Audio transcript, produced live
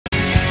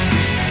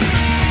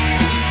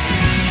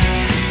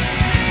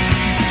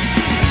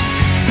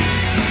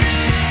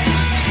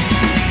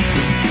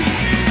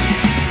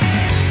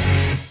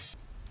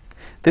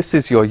This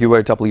is your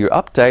UOW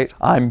update.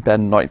 I'm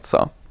Ben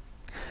Neutze.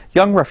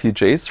 Young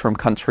refugees from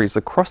countries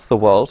across the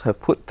world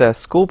have put their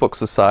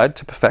schoolbooks aside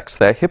to perfect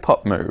their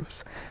hip-hop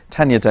moves.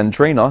 Tanya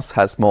Dendrinos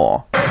has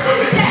more.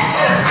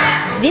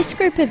 This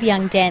group of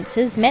young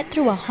dancers met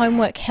through a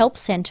homework help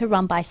centre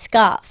run by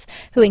SCARF,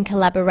 who in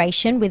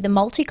collaboration with the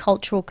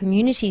Multicultural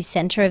Communities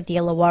Centre of the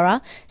Illawarra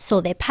saw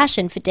their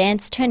passion for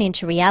dance turn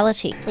into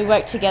reality. We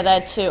worked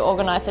together to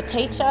organise a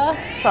teacher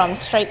from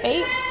Street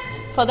Beats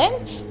for them,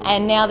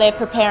 and now they're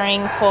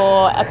preparing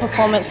for a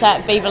performance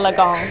at Viva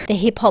Wollongong. The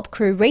hip-hop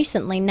crew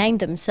recently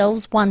named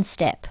themselves One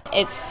Step.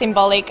 It's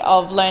symbolic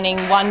of learning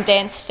one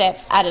dance step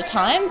at a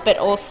time, but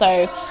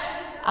also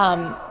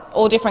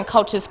all different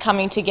cultures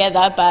coming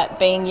together but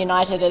being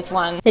united as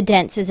one. The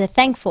dancers are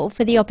thankful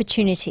for the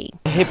opportunity.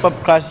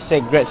 Hip-hop class is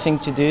a great thing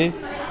to do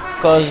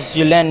because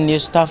you learn new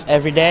stuff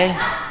every day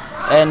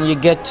and you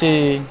get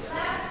to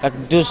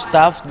do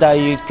stuff that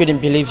you couldn't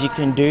believe you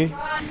can do.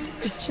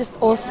 It's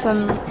just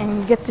awesome,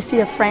 and you get to see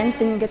your friends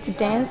and you get to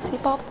dance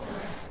hip-hop.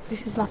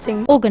 This is my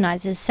thing.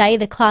 Organisers say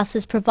the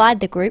classes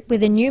provide the group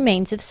with a new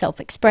means of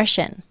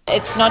self-expression.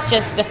 It's not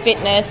just the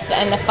fitness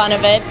and the fun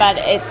of it, but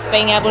it's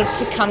being able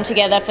to come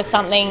together for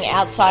something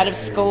outside of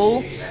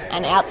school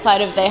and outside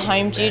of their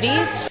home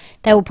duties.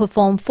 They will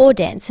perform 4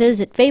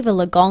 dances at Viva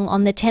Wollongong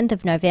on the 10th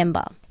of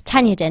November.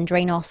 Tanya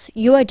Dendrinos,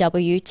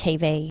 UOW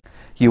TV.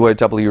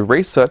 UOW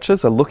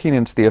researchers are looking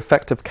into the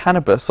effect of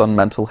cannabis on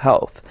mental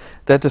health.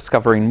 They're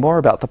discovering more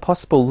about the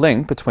possible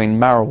link between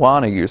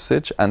marijuana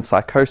usage and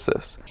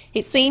psychosis.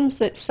 It seems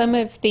that some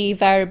of the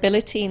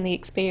variability in the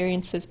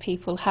experiences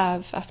people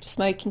have after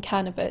smoking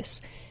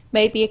cannabis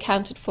may be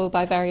accounted for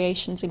by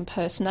variations in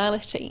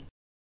personality.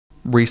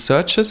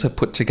 Researchers have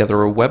put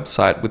together a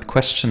website with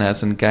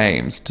questionnaires and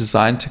games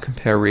designed to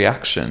compare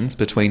reactions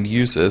between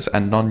users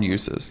and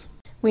non-users.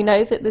 We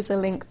know that there's a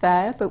link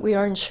there, but we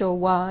are unsure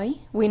why.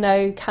 We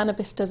know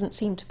cannabis doesn't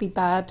seem to be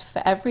bad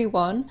for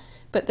everyone,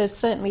 but there's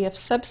certainly a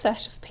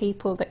subset of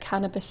people that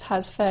cannabis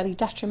has fairly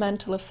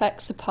detrimental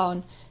effects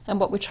upon, and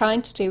what we're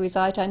trying to do is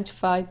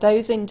identify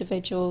those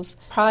individuals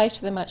prior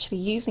to them actually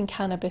using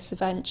cannabis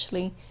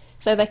eventually,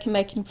 so they can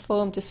make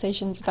informed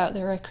decisions about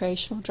their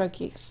recreational drug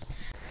use.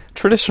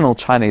 Traditional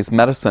Chinese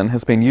medicine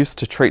has been used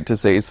to treat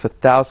disease for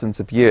thousands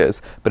of years,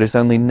 but is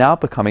only now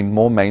becoming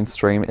more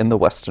mainstream in the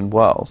Western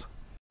world.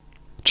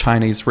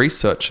 Chinese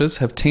researchers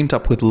have teamed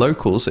up with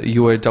locals at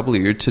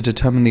UOW to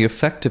determine the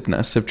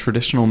effectiveness of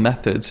traditional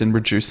methods in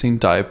reducing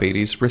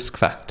diabetes risk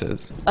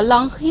factors. A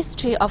long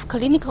history of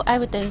clinical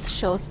evidence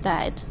shows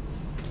that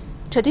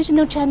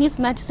traditional Chinese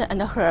medicine and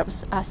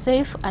herbs are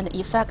safe and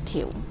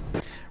effective.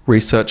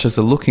 Researchers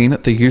are looking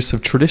at the use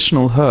of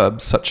traditional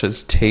herbs such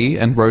as tea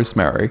and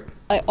rosemary.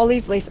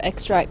 Olive leaf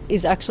extract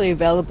is actually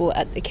available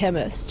at the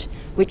chemist,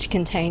 which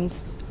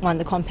contains one of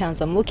the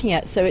compounds I'm looking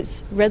at, so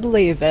it's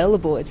readily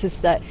available. It's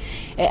just that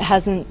it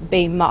hasn't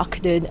been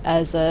marketed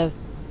as a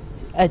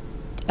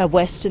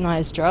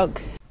westernised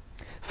drug.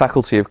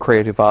 Faculty of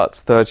Creative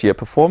Arts third-year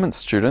performance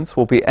students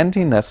will be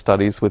ending their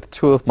studies with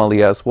 2 of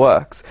Moliere's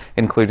works,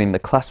 including the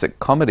classic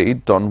comedy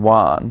Don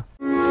Juan.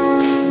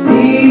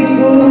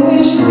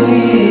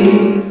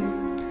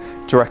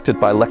 Directed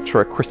by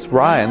lecturer Chris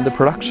Ryan, the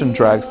production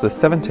drags the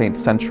 17th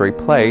century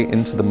play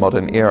into the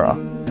modern era.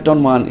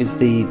 Don Juan is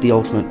the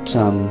ultimate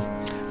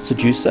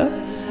seducer,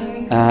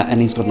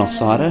 and he's got an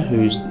offsider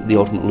who's the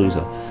ultimate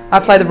loser. I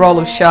play the role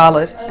of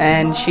Charlotte,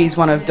 and she's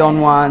one of Don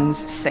Juan's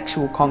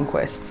sexual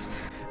conquests.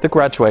 The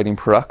graduating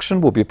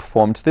production will be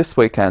performed this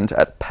weekend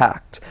at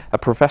PACT, a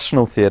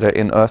professional theatre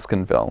in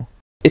Erskineville.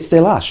 It's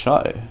their last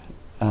show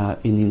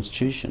in the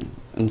institution,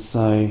 and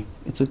so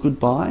it's a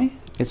goodbye.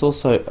 It's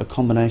also a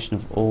combination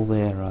of all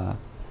their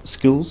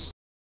skills.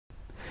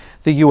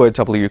 The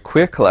UOW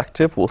Queer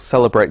Collective will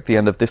celebrate the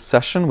end of this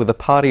session with a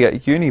party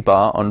at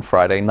Unibar on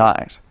Friday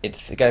night.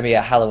 It's going to be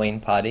a Halloween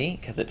party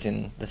because it's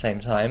in the same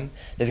time.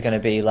 There's going to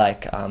be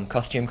like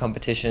costume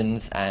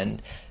competitions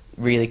and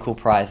really cool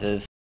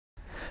prizes.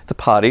 The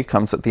party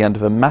comes at the end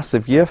of a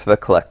massive year for the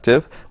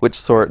collective, which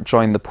saw it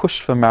join the push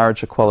for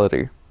marriage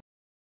equality.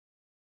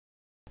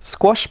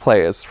 Squash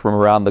players from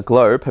around the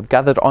globe have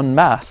gathered en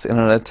masse in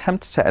an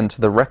attempt to enter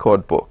the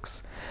record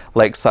books.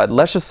 Lakeside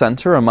Leisure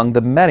Centre among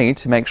the many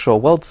to make sure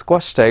World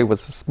Squash Day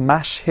was a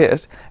smash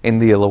hit in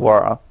the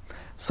Illawarra.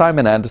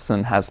 Simon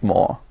Anderson has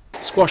more.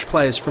 Squash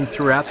players from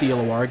throughout the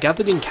Illawarra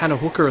gathered in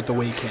Kanahooka at the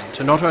weekend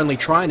to not only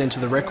try and enter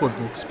the record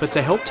books, but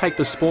to help take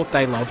the sport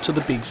they love to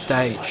the big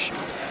stage.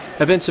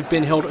 Events have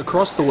been held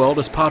across the world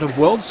as part of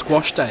World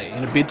Squash Day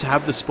in a bid to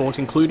have the sport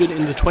included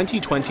in the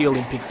 2020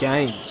 Olympic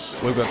Games.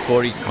 We've got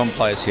 40 comp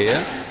players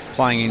here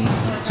playing in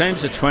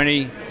teams of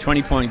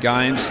 20-point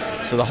games,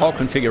 so the whole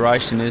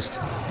configuration is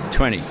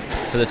 20.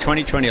 For the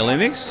 2020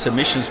 Olympics,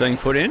 submissions being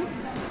put in.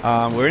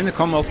 We're in the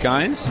Commonwealth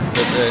Games,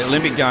 but the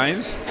Olympic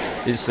Games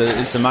is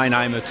the main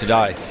aim of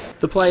today.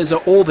 The players are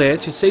all there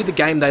to see the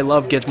game they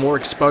love get more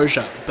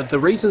exposure, but the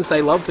reasons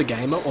they love the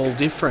game are all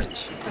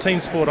different. Team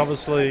sport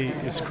obviously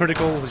is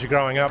critical as you're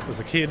growing up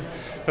as a kid,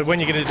 but when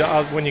you get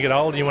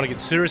older and you want to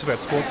get serious about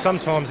sport,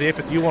 sometimes the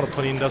effort you want to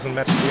put in doesn't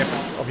match the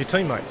effort of your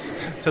teammates.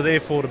 So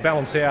therefore, to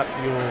balance out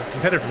your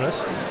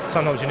competitiveness,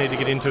 sometimes you need to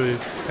get into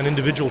an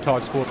individual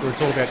type sport where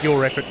it's all about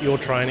your effort, your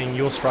training,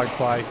 your stroke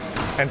play,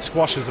 and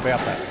squash is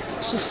about that.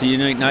 It's just the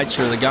unique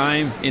nature of the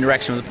game,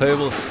 interaction with the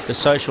people, the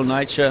social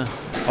nature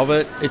of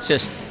it. It's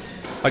just,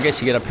 I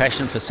guess you get a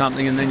passion for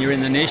something and then you're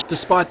in the niche.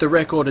 Despite the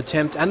record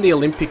attempt and the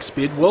Olympics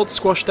bid, World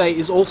Squash Day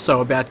is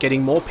also about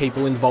getting more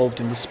people involved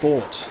in the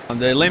sport.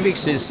 The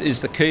Olympics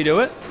is the key to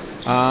it,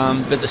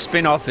 but the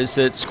spin-off is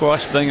that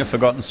squash being a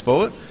forgotten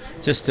sport,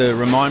 just to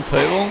remind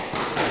people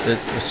that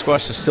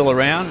squash is still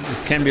around,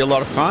 it can be a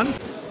lot of fun.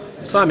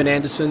 Simon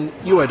Anderson,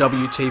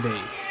 UOW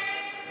TV.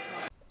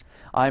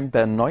 I'm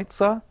Ben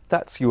Neutze.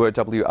 That's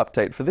UOW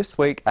Update for this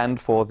week and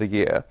for the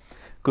year.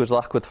 Good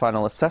luck with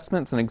final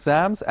assessments and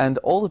exams, and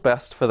all the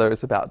best for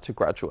those about to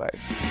graduate.